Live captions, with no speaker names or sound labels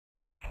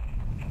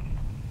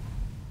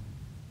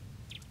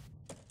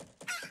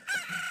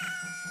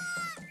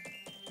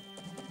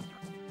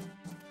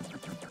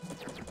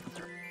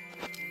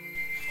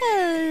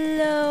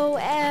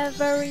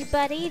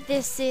everybody,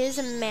 this is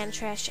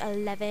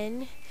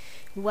Mantrash11.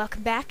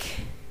 Welcome back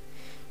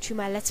to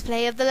my Let's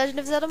Play of The Legend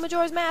of Zelda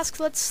Majora's Mask.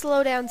 Let's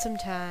slow down some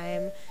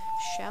time,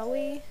 shall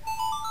we?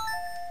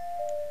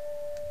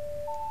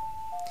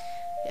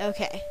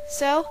 Okay,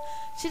 so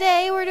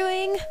today we're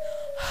doing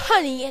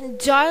Honey and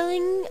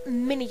Darling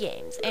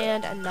minigames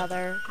and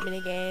another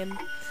minigame,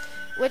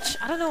 which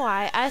I don't know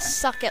why, I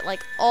suck at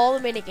like all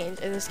the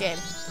minigames in this game,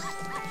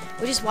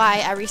 which is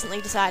why I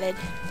recently decided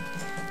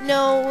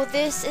no,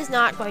 this is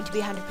not going to be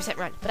 100%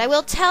 run, but I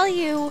will tell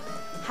you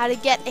how to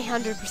get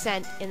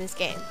 100% in this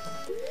game.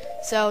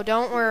 So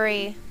don't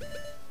worry,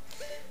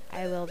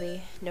 I will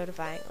be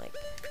notifying, like,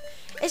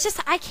 it's just,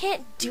 I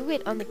can't do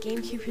it on the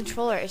GameCube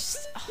controller, it's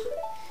just,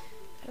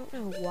 I don't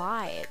know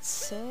why, it's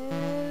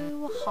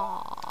so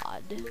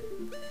hard.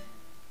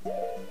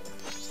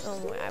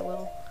 Oh, I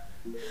will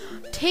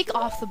take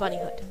off the bunny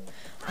hood.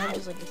 I'm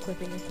just, like,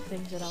 equipping the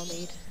things that I'll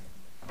need.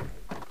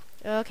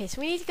 Okay, so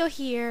we need to go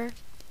here.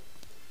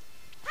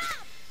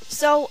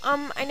 So,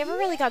 I never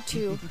really got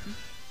to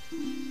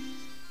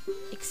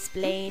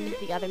explain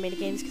the other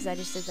minigames because I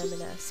just did them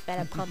in a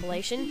sped-up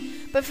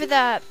compilation. But for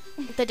the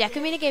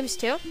Deku minigames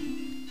too,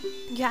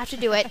 you have to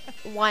do it.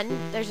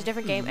 There's a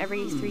different game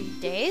every 3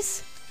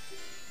 days.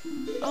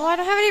 Oh, I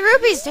don't have any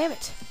rupees, damn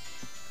it.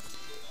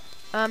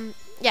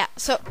 Yeah,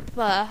 so,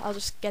 I'll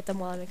just get them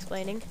while I'm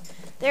explaining.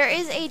 There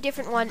is a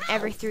different one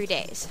every 3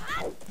 days.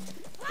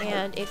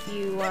 And if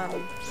you,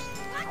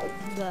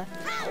 you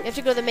have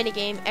to go to the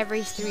minigame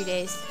every 3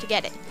 days to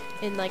get it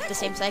in like the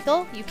same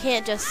cycle. You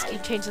can't just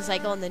change the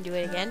cycle and then do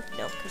it again.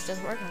 No, because it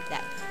doesn't work like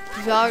that.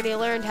 We've already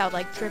learned how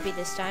like trippy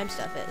this time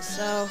stuff is.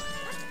 So,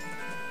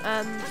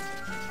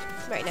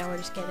 right now we're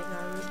just getting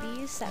our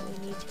rupees that we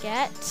need to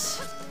get.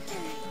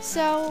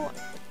 So,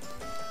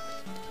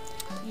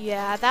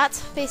 yeah,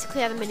 that's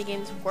basically how the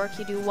minigames work.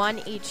 You do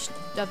one each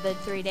of the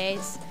 3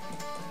 days.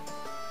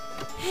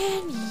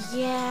 And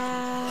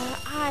yeah,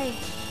 I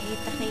hate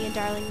the Honey and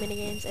Darling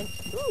minigames. And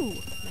ooh,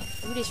 my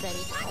food is ready.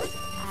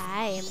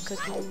 I am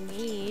cooking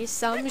me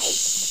some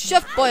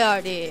Chef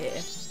Boyardee.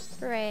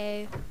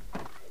 Hooray!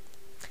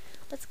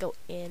 Let's go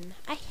in.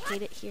 I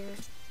hate it here.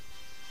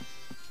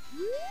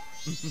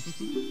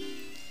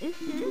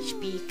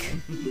 Speak.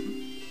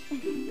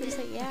 Just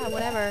like yeah,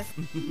 whatever.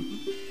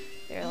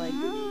 They're like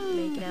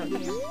making out in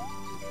here.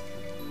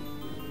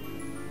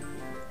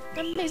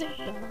 Amazing.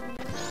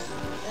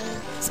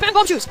 Spam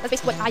bomb shoes! That's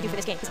basically what I do for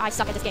this game, because I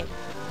suck at this game.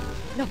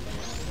 No.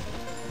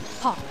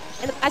 Ha.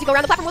 And as you go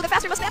around the platform, we'll get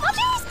faster, we'll spam bomb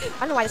shoes! I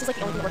don't know why, this is like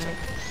the only thing that works for me,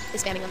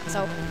 is spamming them.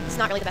 So, it's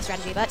not really the best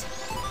strategy, but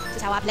this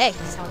is how I play.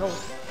 This is how I roll.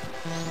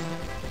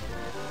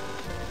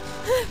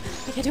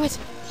 I can't do it.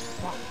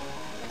 Wah.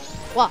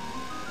 Wah.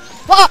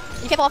 Wah!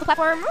 You can't fall off the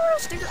platform.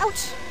 Stay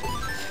out.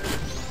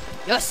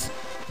 Yes! I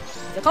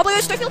feel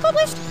accomplished! I feel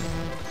accomplished!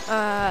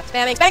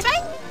 Spamming, spamming,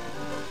 spamming!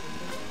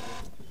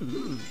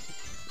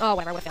 Oh,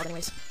 whatever, I would've failed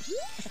anyways.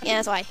 Yeah,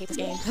 that's why I hate this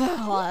game.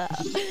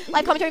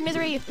 Live commentary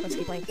misery! Let's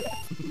keep playing.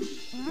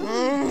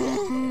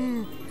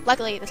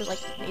 Luckily, this is like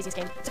the easiest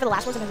game. Except for the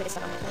last one, sometimes I get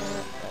stuck on it.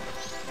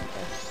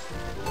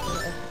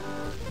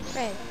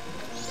 Hooray.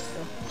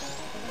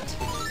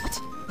 What?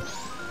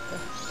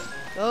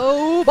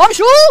 Oh, bomb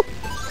shoe!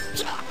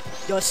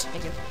 Yes,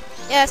 thank you.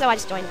 Yeah, so I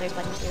just joined Players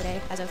Legends the other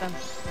day as of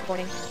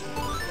recording.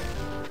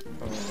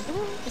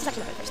 This is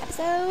actually my first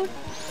episode.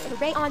 So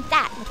hooray on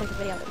that! I'm gonna play the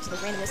video. There's those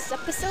randomness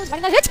episodes. Why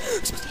did I hit?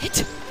 I'm supposed to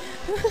hit!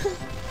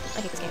 I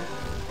hate this game.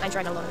 I'm sure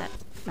I'm not alone in that.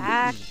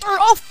 Back.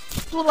 Oh!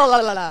 La la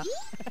la la.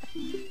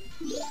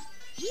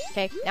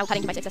 Okay, now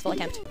cutting to my successful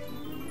attempt.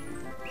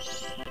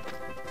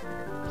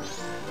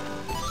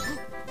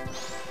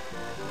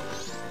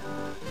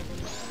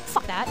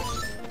 Fuck that.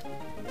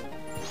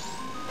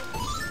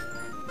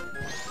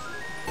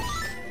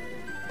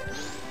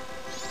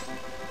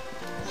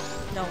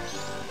 No.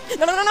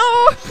 No, no, no, no!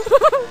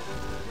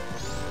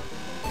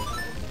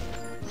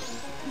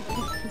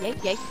 Yay,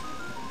 yay.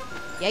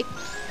 Yay.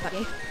 Not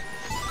yay.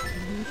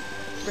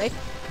 Right?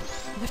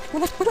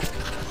 One left.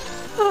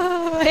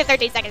 Oh, I have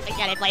 13 seconds to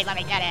get it. Please let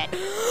me get it.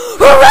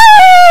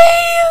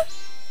 Hooray!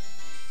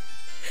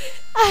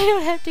 I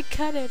don't have to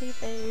cut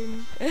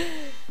anything.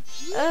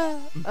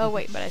 Oh,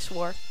 wait, but I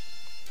swore.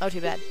 Oh, too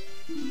bad.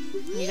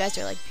 You guys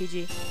are like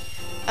PG.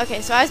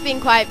 Okay, so I was being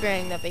quiet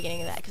during the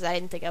beginning of that because I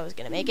didn't think I was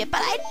going to make it,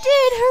 but I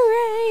did!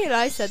 Hooray! And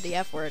I said the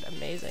F word.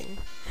 Amazing.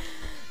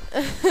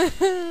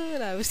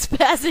 And I was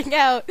passing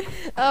out.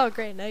 Oh,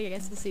 great. Now you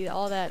guys can see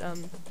all that,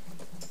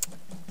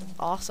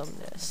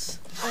 awesomeness.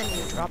 And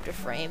you dropped a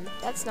frame.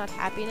 That's not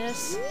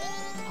happiness.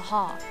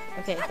 Aha.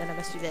 Okay, then I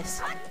must do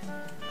this.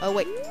 Oh,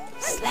 wait.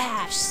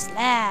 Slash,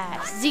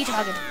 slash,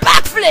 Z-target,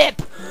 backflip!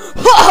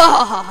 Ha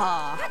ha ha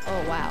ha!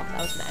 Oh, wow.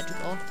 That was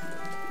magical.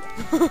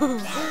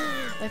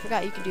 I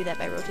forgot you can do that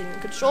by rotating the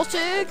control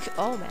stick.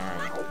 Oh,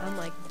 man. I'm,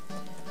 like,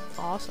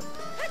 awesome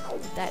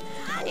with that.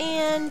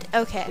 And,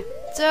 okay.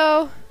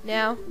 So,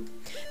 now,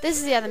 this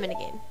is the other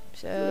minigame.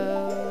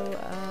 So,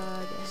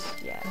 I guess,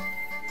 yeah.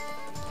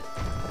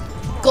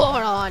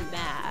 Goron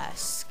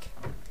Mask.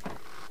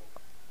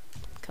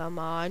 Come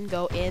on,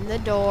 go in the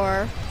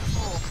door.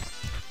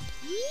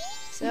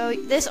 So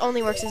this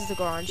only works as the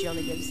Goron. She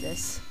only gives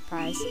this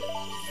prize.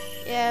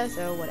 Yeah,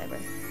 so whatever.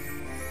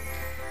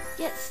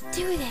 Let's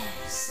do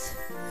this.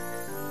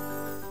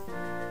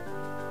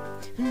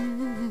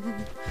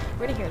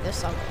 We're gonna hear this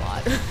song a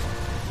lot.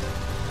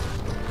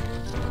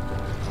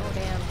 Oh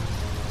damn.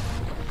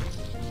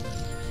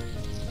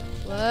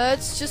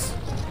 Let's just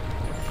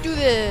do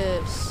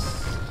this.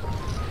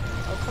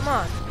 Oh come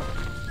on.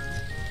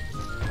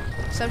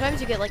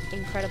 Sometimes you get like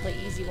incredibly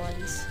easy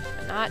ones,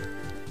 but not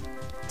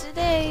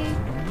today.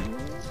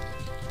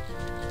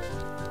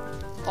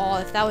 Oh,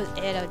 if that was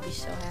it, I would be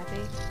so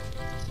happy.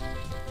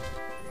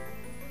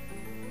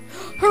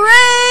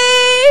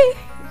 Hooray!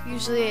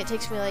 Usually it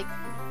takes me like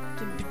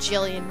a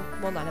bajillion,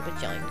 well not a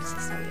bajillion because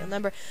it's not a real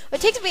number, but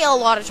it takes me a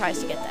lot of tries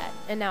to get that.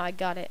 And now I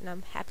got it and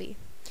I'm happy.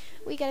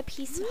 We got a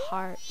piece of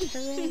heart.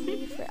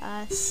 Hooray for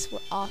us. We're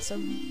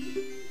awesome.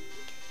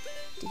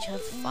 Did you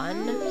have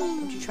fun?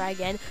 Would you try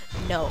again?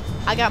 No.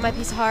 I got my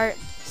piece of heart,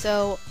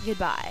 so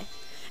goodbye.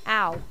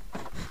 Ow.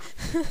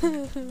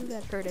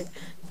 That hurted.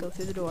 Go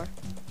through the door.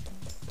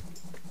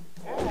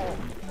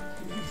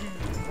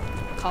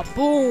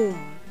 Kaboom!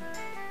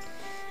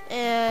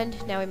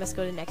 And now we must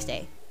go to the next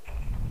day.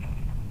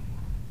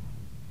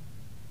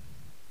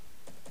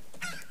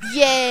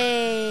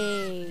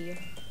 Yay!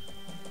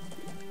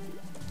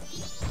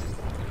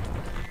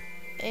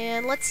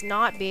 And let's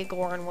not be a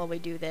Goron while we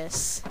do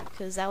this,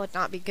 because that would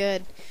not be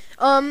good.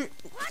 I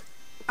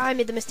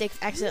made the mistake of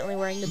accidentally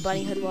wearing the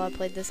bunny hood while I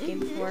played this game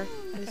before.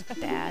 It was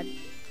bad.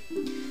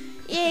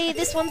 Yay,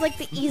 this one's like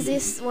the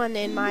easiest one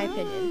in my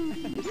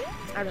opinion.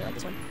 I really like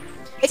this one.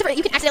 Except for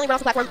you can accidentally run off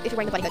the platform if you're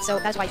wearing the bunny hood, so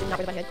that's why you should not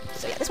wear the bunny hood.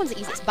 So yeah, this one's the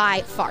easiest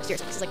by far.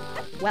 Seriously, this is like,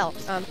 well,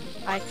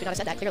 I should not have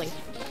said that, clearly.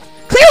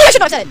 Clearly I should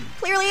not have said it!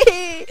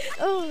 Clearly!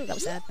 Oh, that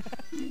was sad.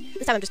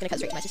 This time I'm just gonna cut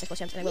straight to my successful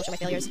attempts and I will show my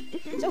failures.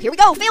 So here we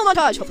go! Fail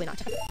montage! Hopefully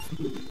not.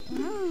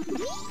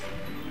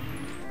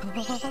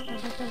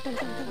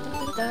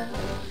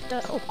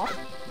 Oh, awesome.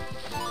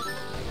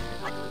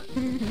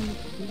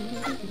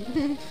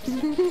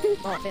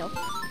 Oh, it failed.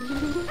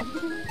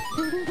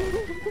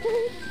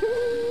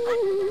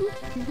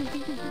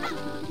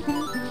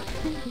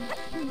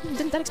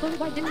 Didn't that explode?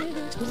 Why didn't it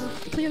explode?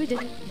 It clearly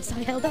didn't. Yes,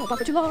 I held up on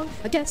for too long.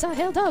 I guess I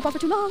held up on for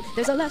too long.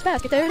 There's a last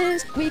basket. There it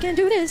is. We can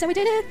do this, and we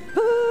did it.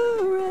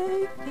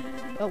 Hooray!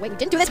 Oh wait, we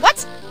didn't do this.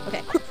 What?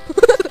 Okay.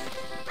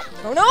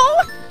 Oh no!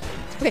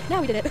 Okay,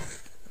 now we did it.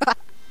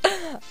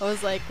 I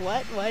was like,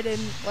 what? Why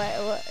didn't?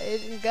 What?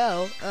 It didn't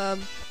go.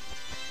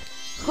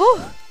 Whew.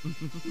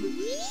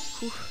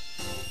 Whew.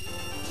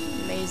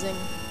 Amazing.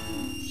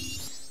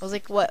 I was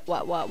like, what?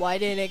 Why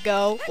didn't it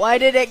go? Why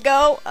did it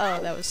go? Oh,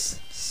 that was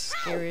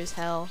scary as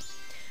hell.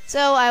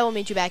 So I will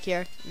meet you back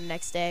here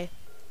next day.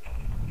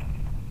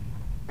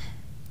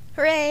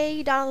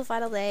 Hooray! Dawn of the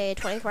final day.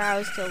 24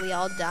 hours till we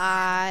all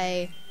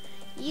die.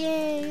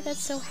 Yay!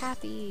 That's so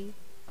happy.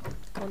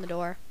 Go in the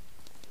door.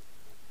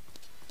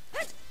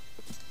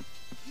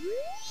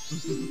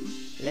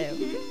 Hello.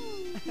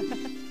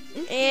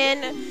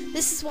 And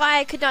this is why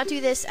I could not do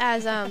this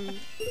as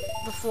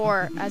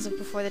before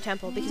the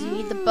temple, because you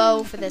need the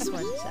bow for this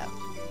one. So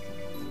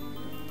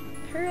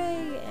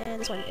hooray!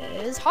 And this one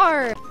is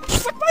hard.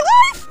 Fuck my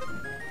life!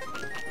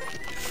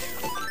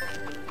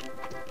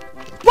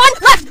 One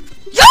left.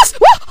 Yes!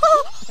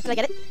 Did I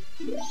get it?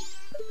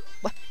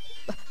 What?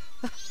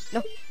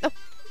 No! No!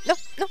 No!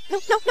 No! No! No!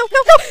 No! No!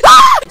 No!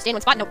 Ah! Stay in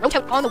one spot. No,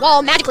 rotate on the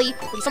wall magically.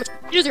 It would be so much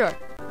easier.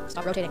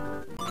 Stop rotating.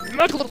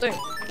 Magical little thing.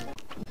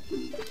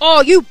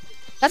 Oh, you!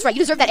 That's right, you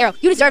deserve that arrow.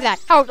 You deserve that.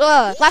 How,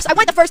 I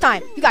went the first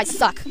time. You guys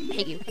suck. I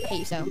hate you. I hate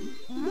you so.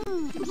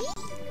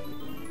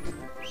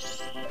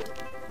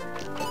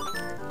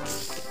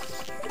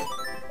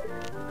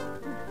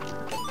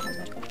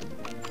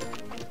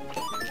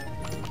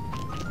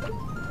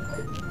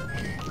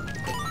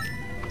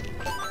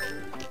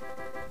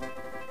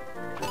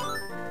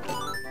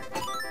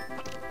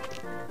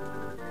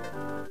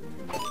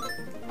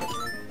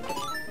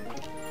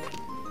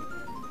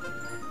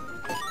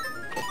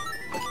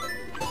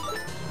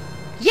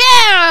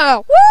 Yeah!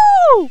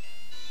 Woo!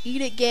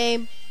 Eat it,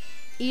 game.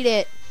 Eat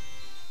it.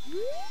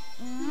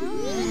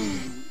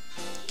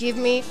 Give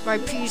me my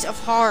piece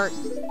of heart.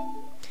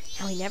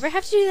 Now we never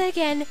have to do that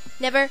again.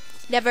 Never,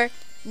 never,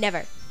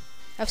 never.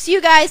 I'll see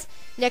you guys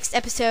next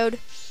episode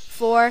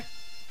for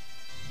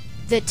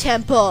the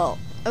temple.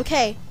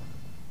 Okay.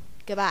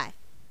 Goodbye.